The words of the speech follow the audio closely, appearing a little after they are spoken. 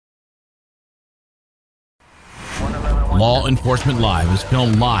Law Enforcement Live is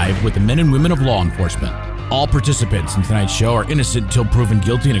filmed live with the men and women of law enforcement. All participants in tonight's show are innocent until proven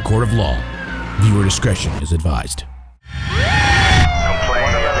guilty in a court of law. Viewer discretion is advised.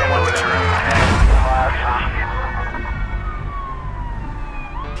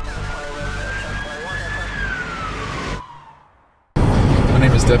 My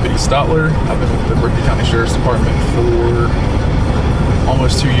name is Deputy Stotler. I've been with the Berkeley County Sheriff's Department for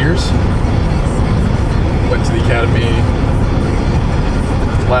almost 2 years. Went to the academy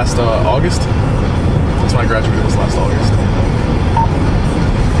last August. That's when I graduated, was last August.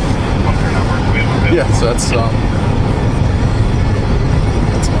 Yeah, so that's my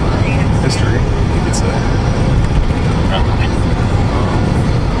history, you could say.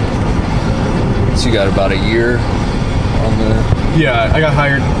 So you got about a year on the... Yeah, I got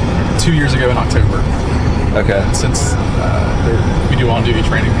hired 2 years ago in October. Okay. Since we do on-duty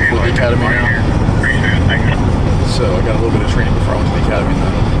training before the academy now. So I got a little bit of training before I went to the academy and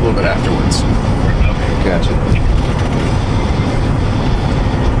then a little bit afterwards. Gotcha.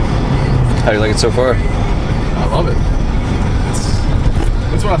 How do you like it so far? I love it.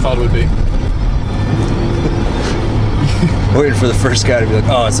 It's what I thought it would be. Waiting for the first guy to be like,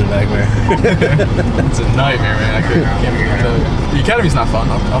 oh, it's a nightmare. It's a nightmare, man. I can't even tell you. The academy's not fun,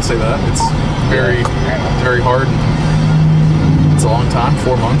 I'll say that. It's very hard. It's a long time,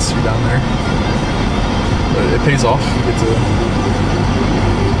 4 months you're down there. But it pays off. You get to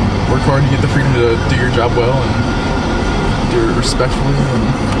work hard, you get the freedom to do your job well and do it respectfully and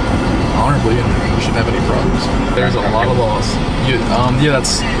honorably, and you shouldn't have any problems. There's a lot of laws.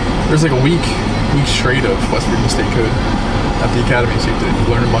 There's like a week straight of West Virginia State Code at the academy, so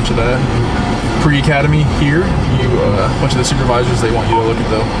you learn a bunch of that. Pre-academy here, a bunch of the supervisors, they want you to look at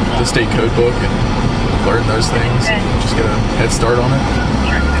the state code book and learn those things and just get a head start on it.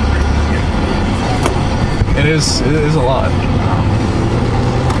 It is a lot.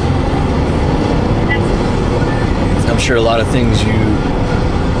 I'm sure a lot of things you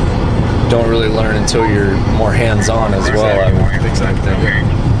don't really learn until you're more hands-on as well. Exactly.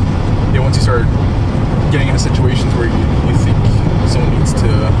 Yeah, once you start getting into situations where you think someone needs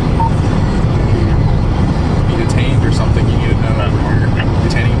to be detained or something, you need to know what you're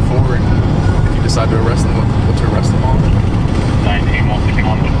detaining them for, and if you decide to arrest them, what to arrest them on.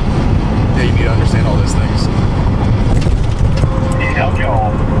 Yeah, you need to understand all those things.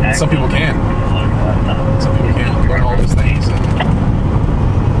 Some people can. Some people can learn all those things. And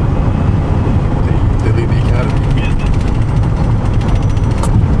they leave the academy.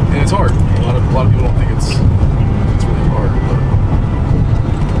 And it's hard. A lot of people don't think it's really hard, but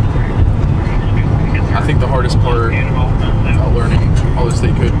I think the hardest part about learning all the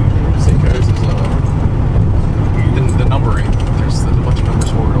state codes is the numbering. There's a bunch of numbers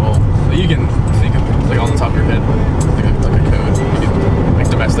for it all. You can think of like on the top of your head, like a code. You can, like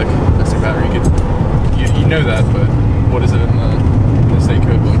domestic battery. You know that, but what is it in the state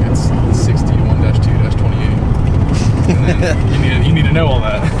code book? It's 61-2-28. And then you need to know all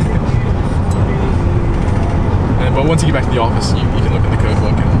that. But once you get back to the office, you can look at the code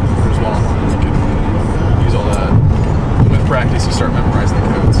book and there's one online. You can use all that. With practice, you start memorizing the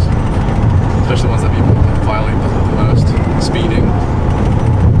codes, especially the ones that people violate the most. Speeding.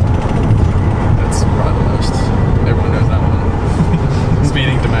 That's probably the most. Everyone knows that one.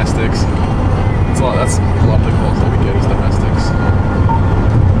 Speeding, domestics. That's a lot of the calls that we get is domestics.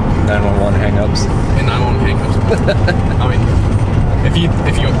 911 hang-ups. And 911 hang-ups. I mean, if you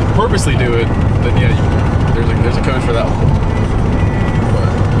purposely do it, then yeah, there's a code for that one. But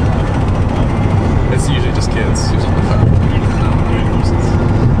it's usually just kids using the phone.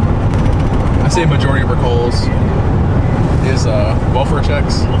 I say a majority of our calls is welfare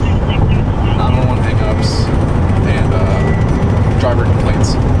checks, 911 hang-ups, and driver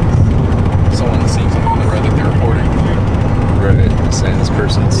complaints. Someone seeing something on the road that they're reporting. Right, saying this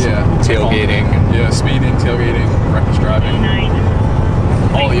person's tailgating. Yeah, speeding, tailgating, reckless driving.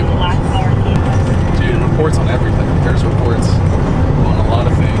 All the above. Dude, reports on everything. There's reports on a lot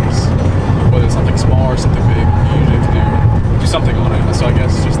of things. Whether it's something small or something big, you usually have to do something on it. So I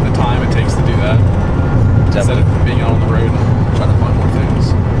guess just the time it takes to do that. Instead of being out on the road and trying to find more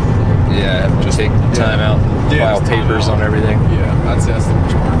things. Yeah, just take time out and file papers on everything. Yeah, I'd say that's the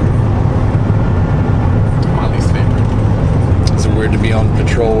worst part. My least favorite. Is it weird to be on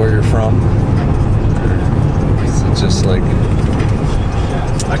patrol where you're from? Is it just like...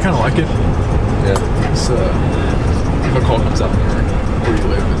 I kind of like it. Yeah. It's, if a call comes out there where you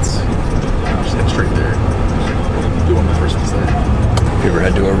live, it's just head straight there. Be one of the first ones there. Have you ever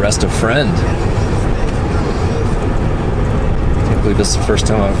had to arrest a friend? believe this is the first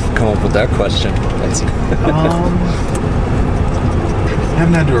time I've come up with that question. That's I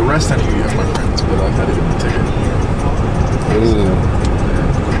haven't had to arrest any of my friends, but I've had to give them a ticket. ooh,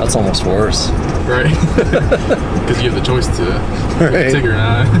 that's almost worse. Right? Because you have the choice to get a ticket or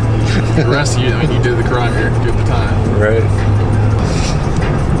not. Arrest you, I mean, you did the crime, you're doing the time. Right.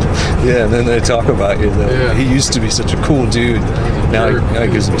 Yeah, and then they talk about you that he used to be such a cool dude. Now he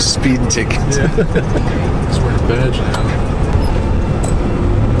gives me speeding tickets. Yeah. He's wearing a badge now.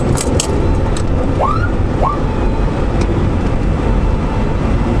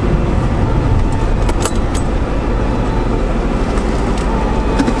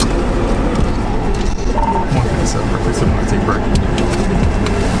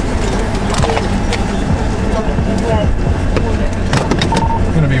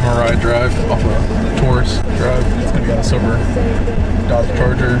 Drive off of Taurus Drive. It's gonna be on a silver Dodge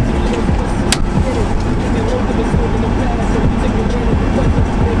Charger.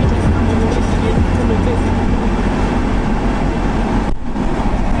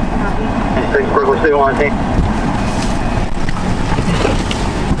 Berkeley 218.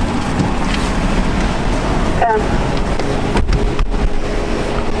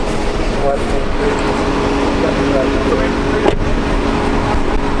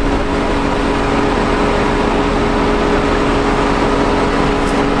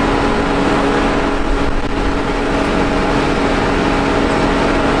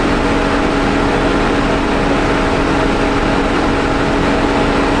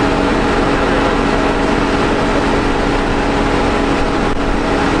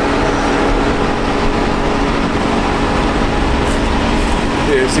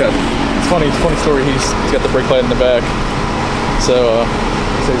 It's funny story. He's got the brake light in the back, so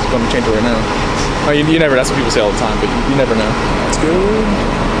he says he's going to change it right now. Oh, you never. That's what people say all the time, but you never know. That's good.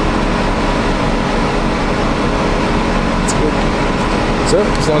 That's good. So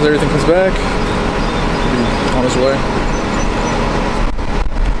as long as everything comes back, we'll be on his way.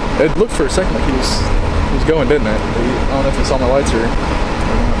 It looked for a second like he was going, didn't it? I don't know if he saw my lights or not,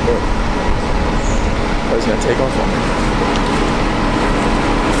 but he's gonna take off on me.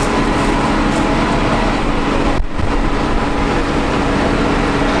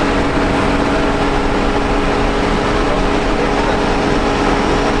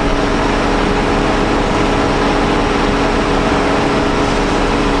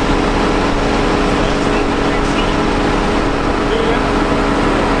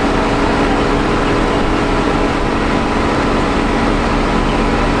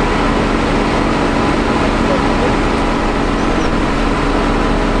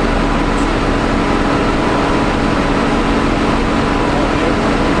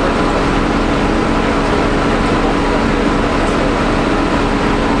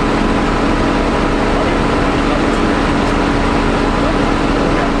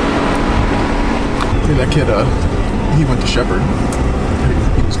 That kid, he went to Shepherd.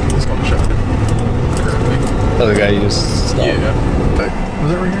 He's going to Shepherd. Oh, the guy you just stopped. Yeah.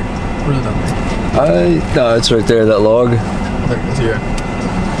 Was that right here? Or is it down there? No, it's right there, that log. There it is, yeah.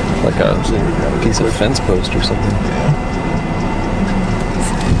 Like a piece of fence post or something. Yeah.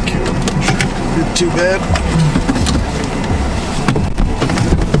 Not too bad.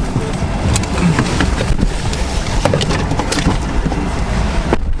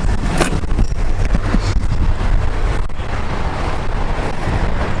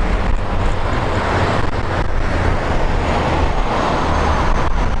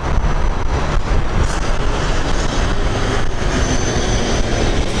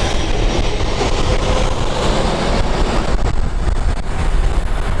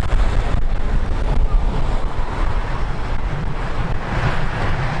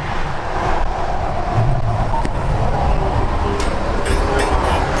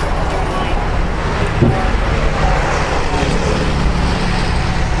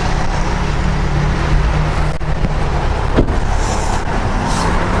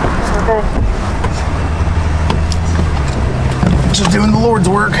 Just doing the Lord's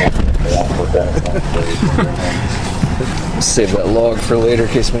work. Save that log for later in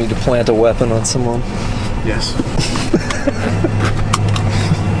case we need to plant a weapon on someone. Yes.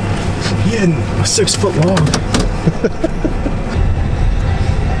 He had a 6-foot log.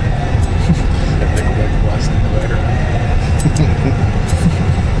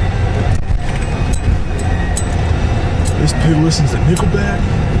 This pig listens to Nickelback.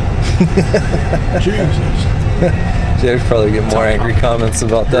 Jesus. Jay'd probably get more angry comments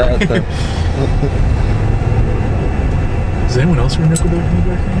about that. Does anyone else hear Nickelback in the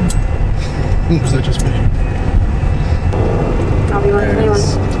background? Or is that just me? I'll be one.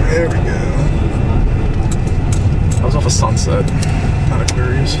 There we go. I was off a Sunset, not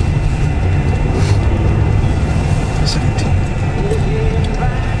Aquarius. 17.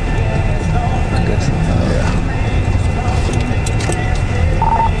 Yeah.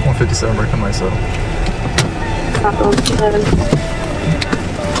 157 break on myself.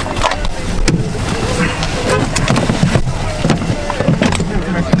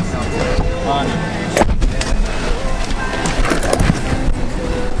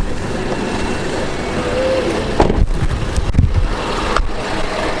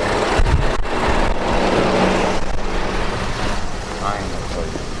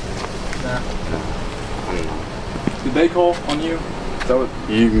 Did they call on you? Is that what?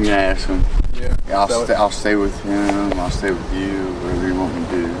 You can ask them. Yeah. I'll stay with him. I'll stay with you. Whatever you want me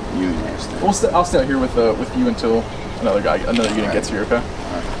to do, you can ask them. I'll stay out here with you until another unit gets here. Okay.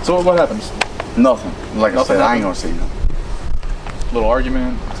 Right. So what happens? Nothing. Like Nothing I said, I ain't happens? gonna say nothing. Little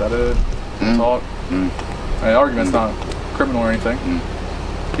argument. Is that it? Talk. I mean, argument's not criminal or anything.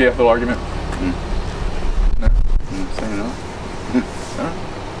 Yeah, little argument. No. Say no.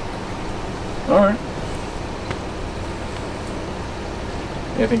 All right.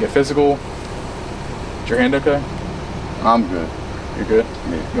 Anything get physical? Is your hand okay? I'm good. You're good?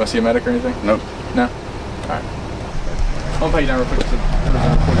 Yeah. You want to see a medic or anything? Nope. No? Alright. I'll pay you down real quick to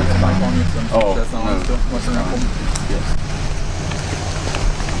record your mic on you. Oh, that's not on still. What's around for me? Yes.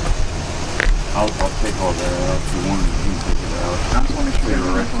 I'll take all that out if you want. You can take it out. I just want to make sure you have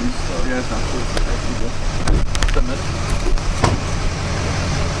the on you. Yeah, it's not cool. What's that medic?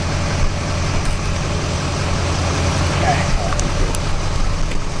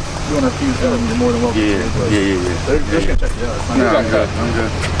 You want to refuse them, you're more than welcome. Yeah. They're just going to check you out. No, You got I'm cut. good. I'm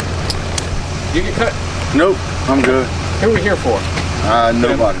good. You get cut? Nope. I'm good. Who are we here for?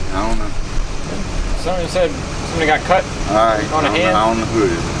 Nobody. I don't know. Somebody said somebody got cut on a hand. I don't know who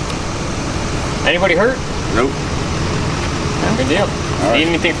it is. Anybody hurt? Nope. Good deal. right. Need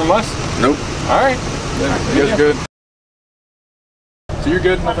anything from us? Nope. All right. You guys good? So you're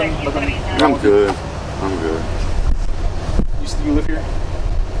good? Nothing? I'm good. I'm good. You live here?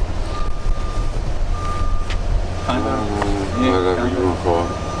 Kind of. Whatever you want to call it.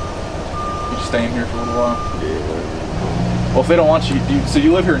 You just staying here for a little while? Yeah. Well, if they don't want you, so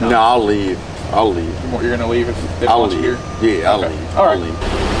you live here or not? No, I'll leave. I'll leave. You're gonna leave if they don't want you here? Yeah, I'll Okay. leave. All right. I'll leave.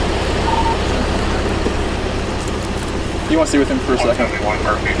 You want to stay with him for a second?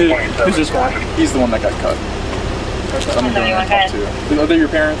 Who's this guy? He's the one that got cut. So I'm going to talk to. Are they your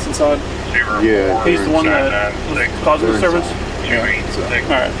parents inside? Yeah. He's the one that was causing the disturbance? Yeah. So, All right. want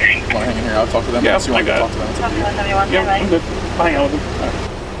to hang in here? I'll talk to them. Yeah, Unless you want I to got talk to them. It's up to you. Yeah, I'm good. I'll hang out with him.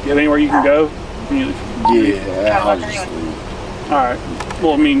 You have anywhere you can go? Yeah, I'll just leave. All right.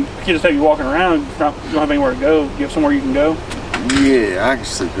 Well, I mean, you can't just have you walking around. You don't have anywhere to go. You have somewhere you can go? Yeah, I can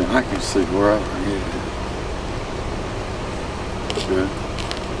sleep wherever. Yeah. Good.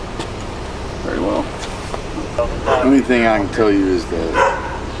 Very well. The only thing I can tell you is that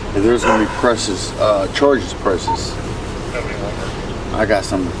if there's going to be charges presses, I got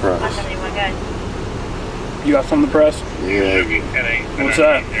something to press. You got something to press? Yeah, What's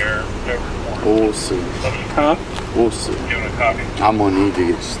that? we'll see. Huh? We'll see. I'm going to need to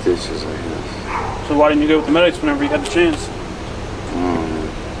get stitches, I guess. So why didn't you go with the medics whenever you had the chance?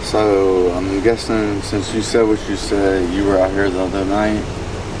 So I'm guessing since you said what you said, you were out here the other night.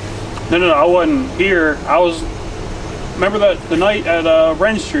 No, I wasn't here. I was. Remember the night at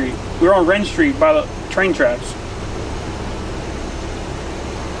Wren Street? We were on Wren Street by the train tracks.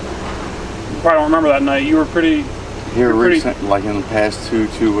 You probably don't remember that night. You were pretty. Here recent, like in the past two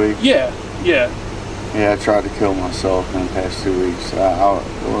weeks. Yeah. Yeah, I tried to kill myself in the past 2 weeks. I don't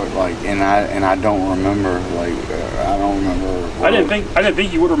remember. I don't remember. I didn't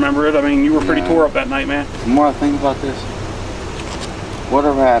think you would remember it. I mean, you were pretty tore up that night, man. The more I think about this,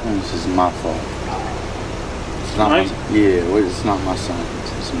 whatever happens is my fault. It's not it's not my son.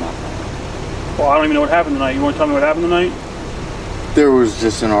 It's my fault. Well, I don't even know what happened tonight. You want to tell me what happened tonight? There was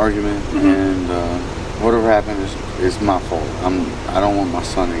just an argument, and whatever happened is my fault. I don't want my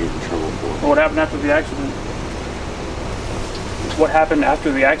son to get in trouble for it. Well, what happened after the accident? What happened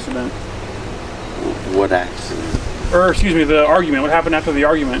after the accident? What accident? Or excuse me, the argument. What happened after the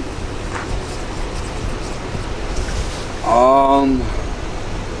argument?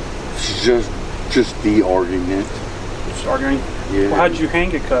 Just the argument. Just arguing. Yeah. Well, how did your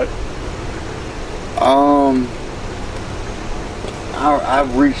hand get cut?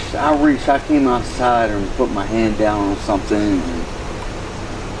 I came outside and put my hand down on something and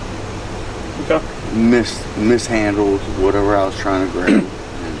mishandled whatever I was trying to grab.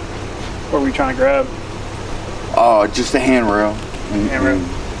 What were you trying to grab? Just a handrail. And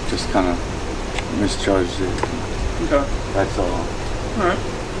just kind of misjudged it. Okay. That's all. All right.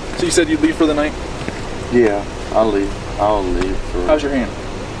 So you said you'd leave for the night? Yeah, I'll leave. I'll leave for. How's your hand?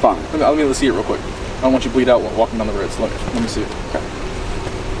 Fine. Let me see it real quick. I don't want you to bleed out while walking down the road. So let me see it. Okay.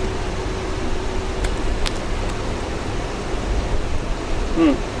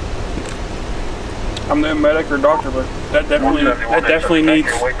 I'm no medic or doctor, but that definitely needs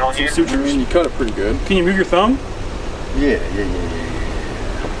some sutures. I mean, you cut it pretty good. Can you move your thumb? Yeah.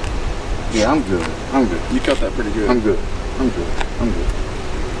 Yeah, I'm good. I'm good. You cut that pretty good. I'm good.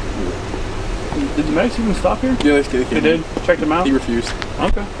 Did the medics even stop here? Yeah, they did. Checked them out. He refused.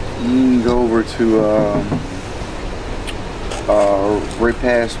 Okay. You can go over to right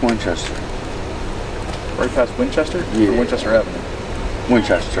past Winchester. Right past Winchester? Yeah. Or Winchester Avenue?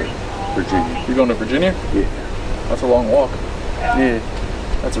 Winchester, Virginia. You're going to Virginia? Yeah. That's a long walk. Yeah.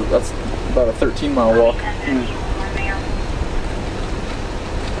 That's about a 13-mile walk.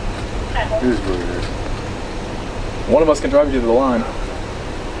 It is what it is. One of us can drive you to the line.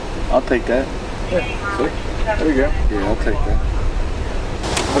 I'll take that. Yeah. See? There you go. Yeah, I'll take that.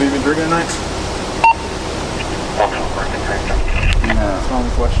 Have you been drinking tonight? No. That's not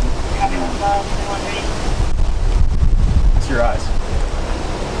the question. It's your eyes.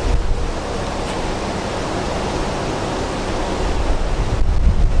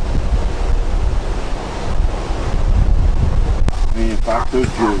 I mean, if I could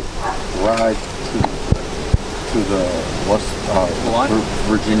get a ride to the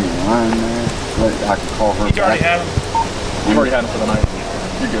Virginia line there, I could call her. You already had him. You've already had him for the night.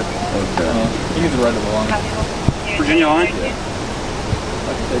 You're good. Okay. You need the ride to the line. Virginia line? Yeah.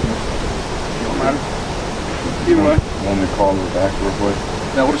 I can take him. You don't matter. Either way. Want me to call her back real quick?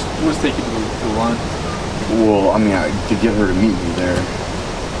 Now we'll just take you to the line. Well, I mean, to get her to meet me there.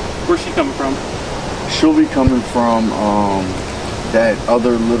 Where's she coming from? She'll be coming from that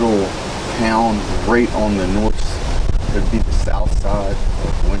other little town right on the north. It'd be the south side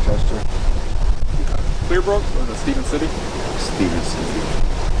of Winchester. Clearbrook? Or the Stephen City? Stephen City.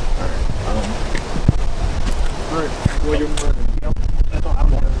 Alright. You want to give him a ride? That's all I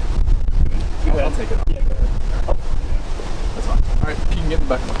want. I'll take it. Yeah, go ahead. That's fine. Alright, you can get in the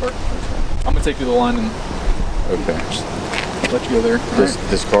back of my car. I'm gonna take you to the line and Okay. just let you go there.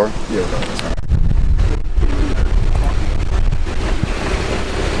 This car? Yeah, that's right.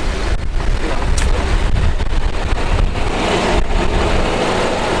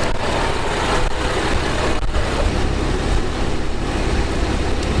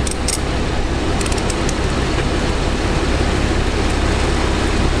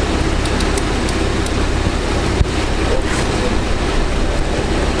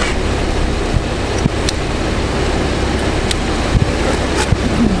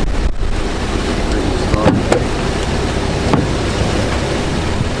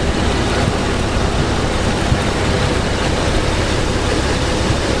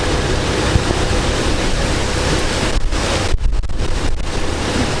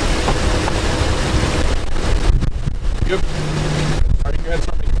 Yep. Alright, go ahead and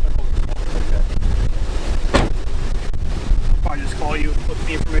start making phone calls. I'll just call you with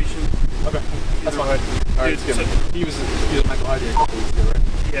the information. Okay. That's fine. Alright, Dude, good. He was at Michael Hyde a couple weeks ago, right?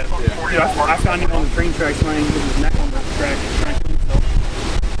 Yeah. Yeah. Dude, I found him on the train tracks laying with his neck on the track trying to kill himself.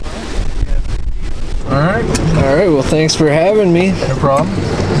 Alright. All right. Well, thanks for having me. No problem.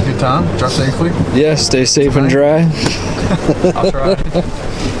 It's a good time. Drive safely. Yeah, stay safe and dry. I'll try.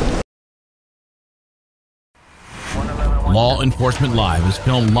 Law Enforcement Live is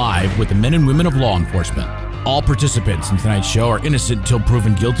filmed live with the men and women of law enforcement. All participants in tonight's show are innocent until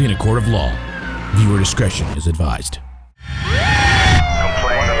proven guilty in a court of law. Viewer discretion is advised.